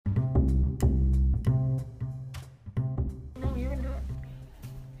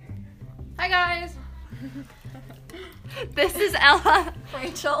guys. This is Ella,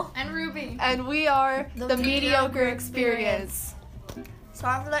 Rachel, And Ruby. and we are The the Mediocre Experience.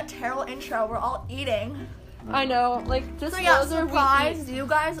 sorry for that terrible intro. We're all eating. I know, like, just So yeah, those are surprise! You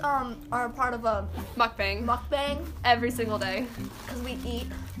guys are a part of a mukbang mukbang every single day. because we eat.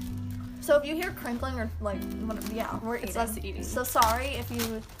 So if you hear crinkling or like, yeah, we're eating. It's us eating. So sorry if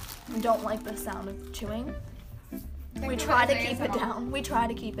you don't like the sound of chewing. We you try to guys keep it ASMR. down. We try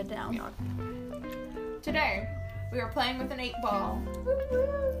to keep it down. Today, we are playing with an 8-ball.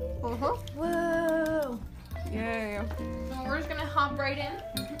 Uh-huh. Whoa! Yay. So we're just gonna hop right in.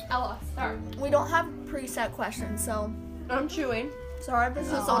 Ella, start. We don't have preset questions, so I'm chewing. sorry if this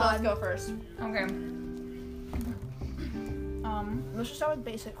So is someone else odd. go first. Okay. Let's just start with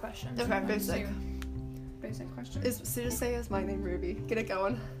basic questions. Okay, basic. Basic question. So just say, is my name Ruby? Get it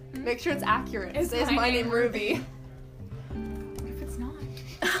going. Make sure it's accurate. Is Say, is my my name name Ruby? What if it's not?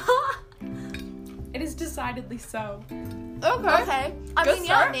 It is decidedly so. Okay. Okay. I Good mean,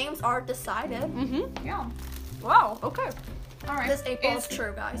 start. yeah, names are decided. Mm-hmm. Yeah. Wow, okay. All right. This 8 ball is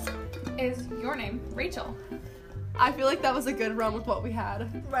true, guys. Is your name Rachel? I feel like that was a good run with what we had.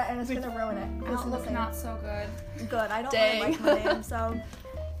 Right, and it's gonna ruin it. It's Outlook insane. not so good. Good. I don't Dang. really like my name, so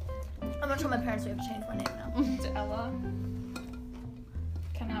I'm gonna tell my parents we have to change my name now. To Ella.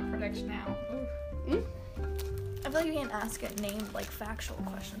 Cannot predict now. Oof. I feel like you can't ask it named like factual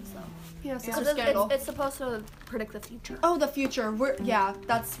questions though. Yes, Yeah. it's a Because scandal. it's supposed to predict the future. Oh, the future. Yeah,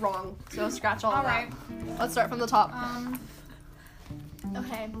 that's wrong. So scratch all All of that. right. Let's start from the top.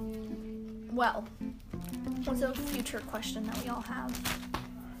 Okay. Well, what's a future question that we all have?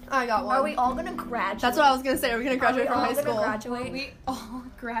 I got one. Are we all gonna graduate? That's what I was gonna say. Are we gonna graduate Are from we high all school? gonna graduate? We all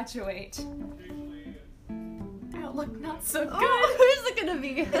graduate. Outlook not so good. Oh, who's it gonna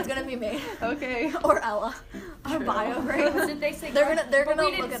be? It's gonna be me Okay. or Ella. Our True. bio grades. Did they say They're gonna but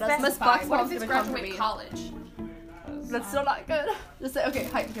we look didn't at us. Miss specify. Bucksbaum's What if it's gonna come for graduate me. college? That's still not good. Just say, okay,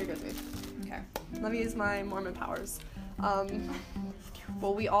 height, here goes me. Okay. Let me use my Mormon powers.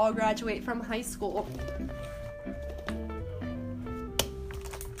 Well, we all graduate from high school.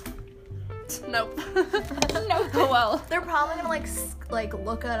 Nope. Nope. Oh well. They're probably gonna like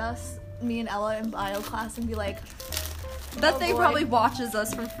look at us, me and Ella in bio class, and be like, That Oh, thing boy. probably watches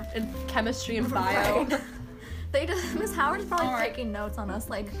us from in chemistry and bio. Right. They just Miss Howard's probably All right. taking notes on us.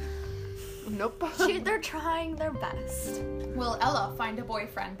 Like, Nope. they're trying their best. Will Ella find a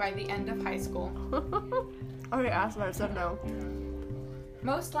boyfriend by the end of high school? Already asked, but I said no.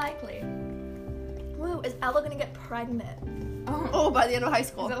 Most likely. Woo, is Ella gonna get pregnant? Oh. Oh, by the end of high Is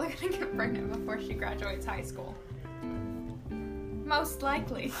school. Ella gonna get pregnant before she graduates high school? Most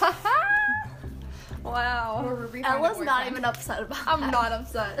likely. Wow. Or Ruby find a Ella's not boyfriend. even upset about I'm that. not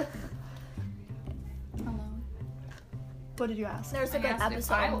upset. Hello. What did you ask? There's a I good asked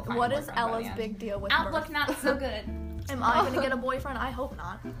if I will episode. find What a is boyfriend by the Ella's end. big deal with Outlook birth? not so good. Am I gonna get a boyfriend? I hope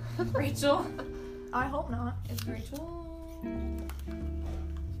not. Rachel. I hope not. Is Rachel?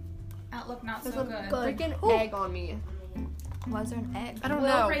 Outlook not There's so a good. freaking Ooh. egg on me. Why is there an egg? I don't Will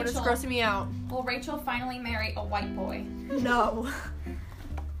know, but it's Rachel- grossing me out. Will Rachel finally marry a white boy? No.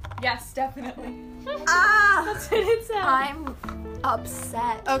 Yes, definitely. Ah! That's what it said. I'm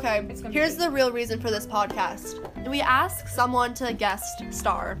upset. Okay, It's gonna here's be- the real reason for this podcast. We asked someone to guest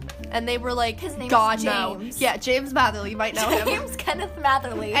star, and they were like, His name is God, no. James. Yeah, James Matherly, you might know him. James Kenneth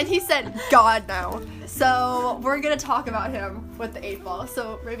Matherly. And he said, God, no. So we're going to talk about him with the 8 ball.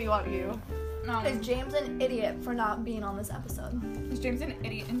 So, Ruby, why don't you? Is James an idiot for not being on this episode? Is James an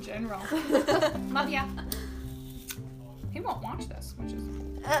idiot in general? Love ya. He won't watch this, which is.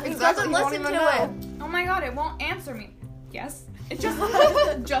 He Exactly, doesn't he won't listen even to know. Oh my god, it won't answer me. Yes. It just.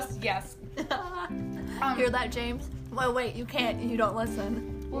 just yes. it. Hear that, James? Well, wait, you can't. You don't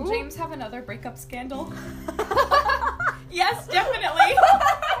listen. Will James have another breakup scandal? Yes, definitely.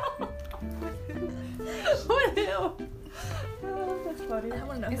 What? Ew. That's funny. I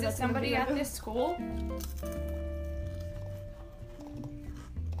want to know Is who it that's gonna somebody be. at this school?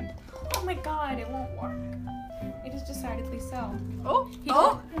 Oh my god, it won't work. It is decidedly so.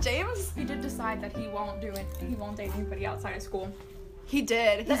 Oh, James? He did decide that he won't do it. He won't date anybody outside of school. He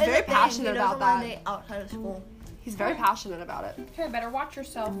did. He's That is very the thing, passionate he about doesn't wanna that. date outside of school. He's very passionate about it. Okay, better watch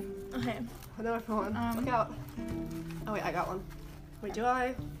yourself. Okay. I know I found one. Look out. Oh, wait, I got one. Wait, do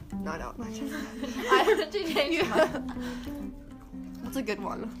I? No, I don't. I have to change mine. That's a good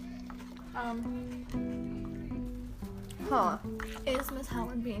one. Huh. Is Miss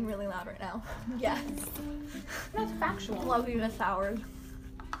Howard being really loud right now? Yes. That's factual. Love you, Miss Howard.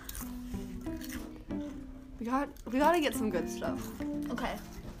 We gotta get some good stuff. Okay.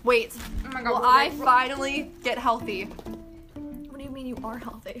 Wait. Oh my god. Will will I Rachel- finally get healthy? What do you mean? mean you are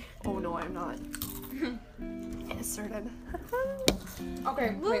healthy. Oh no, I'm not. Inserted.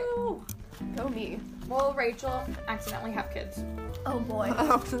 Okay, wait. Woo! Go me. Will Rachel accidentally have kids? Oh boy.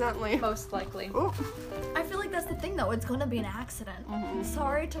 Accidentally. Most likely. Ooh. I feel like that's the thing though. It's gonna be an accident. Mhm.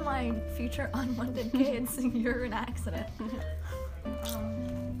 Sorry to my future unwanted kids. You're an accident. Okay.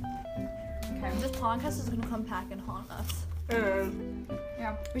 This podcast is gonna come back and haunt us.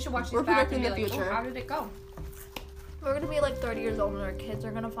 Yeah, we should watch these We're back and predicting be the like, future. "Oh, how did it go?" We're gonna be like 30 years old and our kids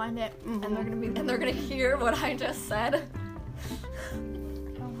are gonna find it, and they're gonna hear what I just said.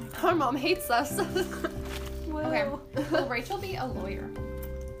 Oh my god. Our mom hates us. Okay. Will Rachel be a lawyer?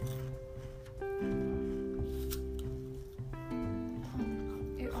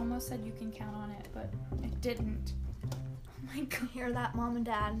 It almost said you can count on it, but it didn't. Oh my god. Hear that, mom and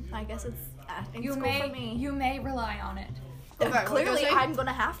dad? I guess it's acting You school may for me. you may rely on it. Okay, what Clearly, does it say? I'm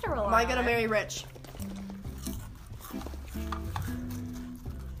gonna have to rely. Am I on gonna it. marry rich?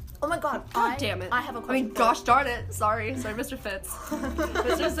 Oh my god! God damn it. I have a I question. mean, gosh darn it. Sorry, Mr. Fitz.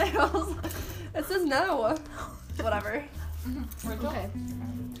 Mr. Sales. It says no. Whatever. Rachel? Okay.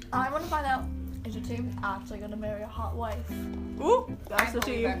 I want to find out, is your team actually gonna marry a hot wife? Ooh, that's I the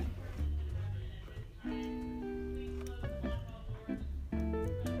believe team.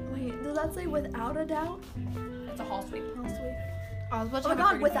 Wait, does that say without a doubt? It's a hall sweep. How sweet. I was about to Oh my have a god,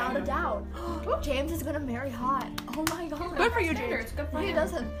 pretty without a fun. doubt. James is gonna marry hot. Oh my god. Good for you, James. Standards, good for He him.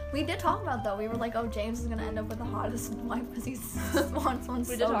 doesn't. We did talk about though. We were like, oh, James is gonna end up with the hottest wife because he wants one We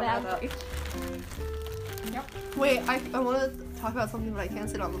so did talk about badly. Yep. Wait, I want to talk about something, but I can't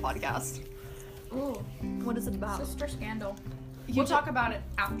say it on the podcast. Ooh, what is it about? Sister scandal. You We'll ju- talk about it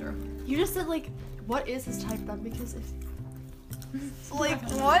after. You just said, like, what is his type then? Because if... like,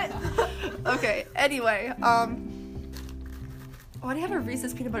 what? Okay, anyway, why do you have a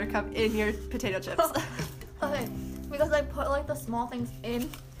Reese's peanut butter cup in your potato chips? Okay, because I put like the small things in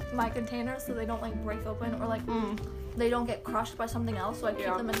my containers so they don't like break open or like they don't get crushed by something else. So I keep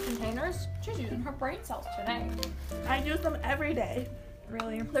Yeah. them in containers. She's using her brain cells today. I use them every day.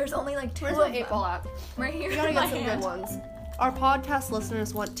 Really? There's only like 2 Where's of the 8-ball at? right here. We gotta in my get some hand. good ones. Our podcast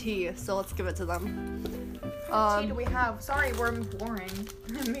listeners want tea, so let's give it to them. What tea do we have? Sorry, we're boring.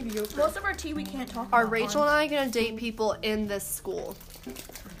 Mediocre. Most of our tea we can't talk about. Are Rachel and I gonna date people in this school?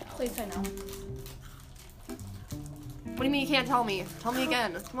 Please say no. What do you mean you can't tell me? Tell me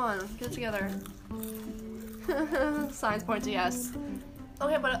again. Come on, get it together. Signs point to yes.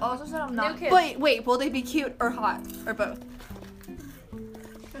 Okay, but it also said I'm not. New kids. Wait, will they be cute or hot? Or both?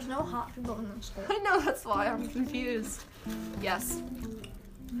 There's no hot people in this school. I know, that's why I'm confused. Yes.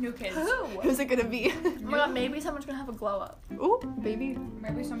 New kids. Who's it gonna be? Oh my god, maybe someone's gonna have a glow up. Ooh, baby.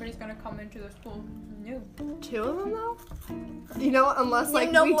 Maybe somebody's gonna come into the school new. 2 of them though? You know, unless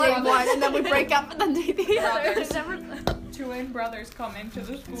like know we what? date one and then we break up and then date the other. There's never. Twin brothers come into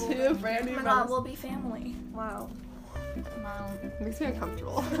the school. 2 brand Oh new my god, brothers. we'll be family. Wow. Wow. Makes me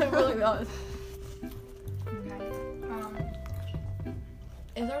uncomfortable. It really does. Okay.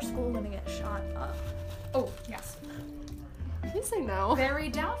 Is our school gonna get shot up? Oh, yes. You say no. Very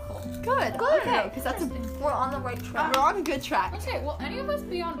doubtful. Good. Good. Okay, because that's a We're on the right track. we're on a good track. Okay, will any of us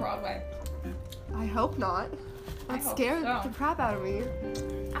be on Broadway? I hope not. I That hope scared so. the crap out of me.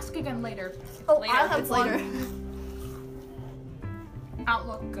 Ask again later. Oh, Later. I have It's one. later.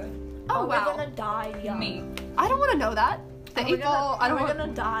 Outlook good. Oh Are wow. we gonna die young? Me. I don't want to know that. The Are we 8-ball. I don't Are we want.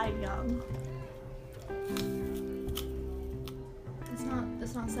 gonna die young?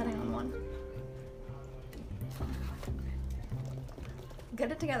 It's not setting on one.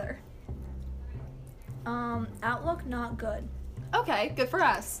 Get it together. Outlook not good. Okay, good for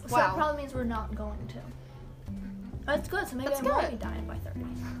us. So that Wow. probably means we're not going to. That's good. So maybe That's I won't good. be dying by 30.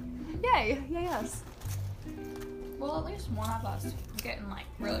 Yay. Yeah. Yes. Well, at least one of us get in like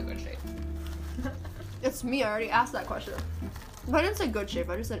really good shape. It's me. I already asked that question. But I didn't say good shape.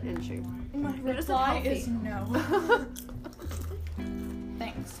 I just said in shape. My just said reply healthy. is no.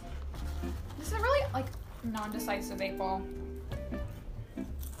 Thanks. This is a really like non-decisive 8-ball.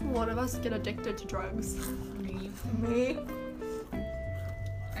 One of us get addicted to drugs. Me. Me?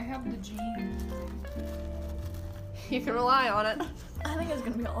 I have the gene. You can rely on it. I think it's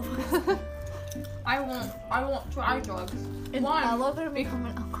gonna be all of us. I won't try drugs. Is One, Ella gonna become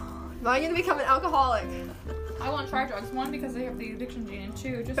an alcoholic? Am I gonna become an alcoholic? I won't try drugs. One, because they have the addiction gene, and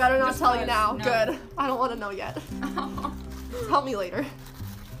 2, just Better not just tell you 'cause, now. no. Good. I don't want to know yet. Tell me later.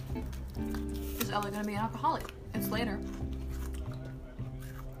 Is Ella gonna be an alcoholic? It's later.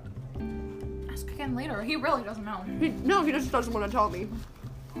 Ask again later. He really doesn't know. No, he just doesn't want to tell me.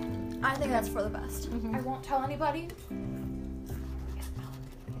 I think that's for the best. I won't tell anybody.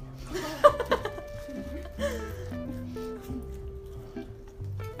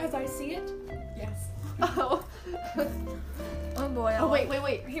 see it? Yes. Oh. Oh boy. Oh, wait.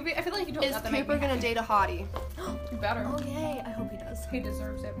 I feel like he told Is that to Cooper make me gonna happy. date a hottie? You better. Oh yay! I hope he does. He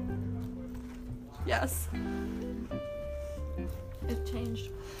deserves it. Yes. It changed.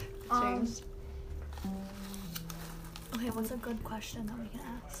 Changed. Okay, what's a good question that we can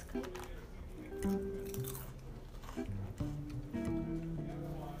ask?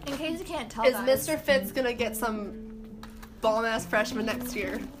 In case you can't tell, Is guys, Mr. Fitz gonna get some bomb-ass freshman next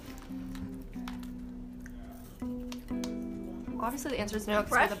year? Obviously the answer is no,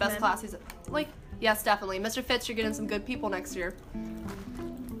 because we're the best Freshmen? class he's like, yes, definitely. Mr. Fitz, you're getting some good people next year.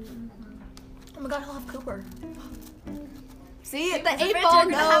 Oh my god, he'll have Cooper. See, the Mr. 8 Fitz, ball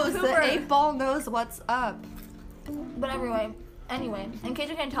you're gonna have knows. Cooper. The 8 ball knows what's up. But anyway, in case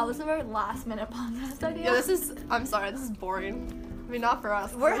you can't tell, this is a very last minute podcast idea. Yeah, this is, I'm sorry, this is boring. I mean, not for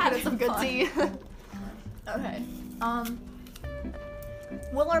us. We're getting having some good fun. tea. Okay.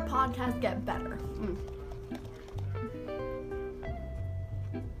 Will our podcast get better?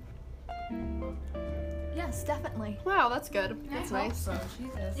 Yes, definitely. Wow, that's good. That's nice. So,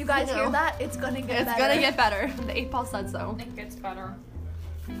 Jesus. You guys I know. hear that? It's gonna get It's better. gonna get better. The 8 ball said so. It gets better.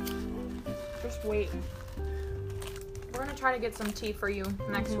 Just wait. We're gonna try to get some tea for you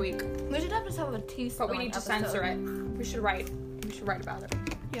next week, We should have a tea but we spilling need to episode. censor it. We should write about it,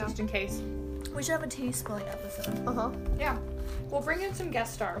 Yeah. just in case. We should have a tea spilling episode. Uh-huh. Yeah. We'll bring in some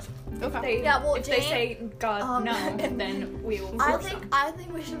guest stars. Okay. If they, Yeah, well, if they Jane- say God no, then we will. I force think them. I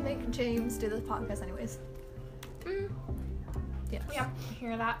think we should make James do this podcast anyways. Yes. Yep.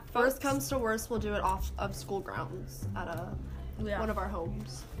 Hear that? Worst folks? comes to worst, we'll do it off of school grounds at one of our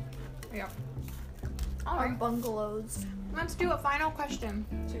homes. Yep. Our Alright. bungalows. Let's do a final question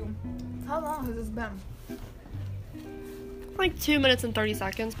too. How long has this been? Like 2 minutes and 30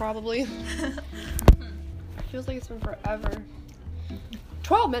 seconds, probably. Feels like it's been forever.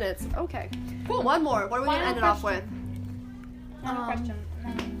 12 minutes. Okay. Cool. One more. What are we gonna Final end it off with? Final Um,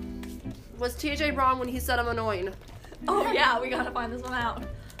 question. Was TJ wrong when he said I'm annoying? Oh yeah, we gotta find this one out.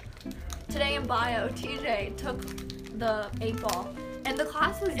 Today in bio, TJ took the 8 ball, and the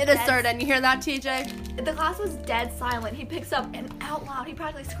class was It is certain. You hear that, TJ? The class was dead silent. He picks up and out loud, he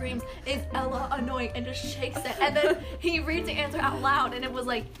practically screams, "Is Ella annoying?" and just shakes it. And then he reads the answer out loud, and it was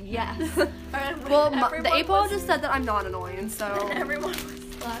like, yes. And Well, the everyone 8 ball was- just said that I'm not annoying, and so everyone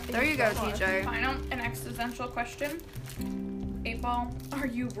was laughing. there you go, so hard. TJ. Final and existential question. 8 ball, are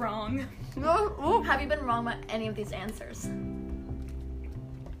you wrong? Oh, oh. Have you been wrong about any of these answers?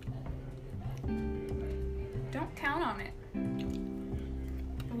 Don't count on it.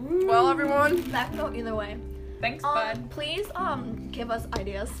 Well, everyone. That can go either way. Thanks, bud. Please give us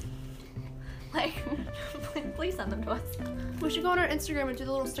ideas. Like, please send them to us. We should go on our Instagram and do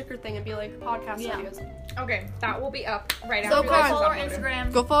the little sticker thing and be like podcast Yeah. ideas. Okay, that will be up right So after Go fun. this is follow our uploaded.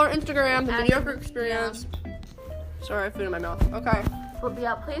 Instagram. Go follow our Instagram, the At- Mediocre Experience. Sorry, I have food in my mouth. Okay. But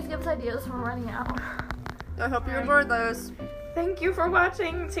yeah, please give us ideas. We're running out. I hope you enjoyed those. Thank you for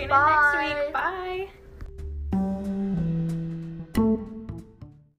watching. See you Bye. next week. Bye.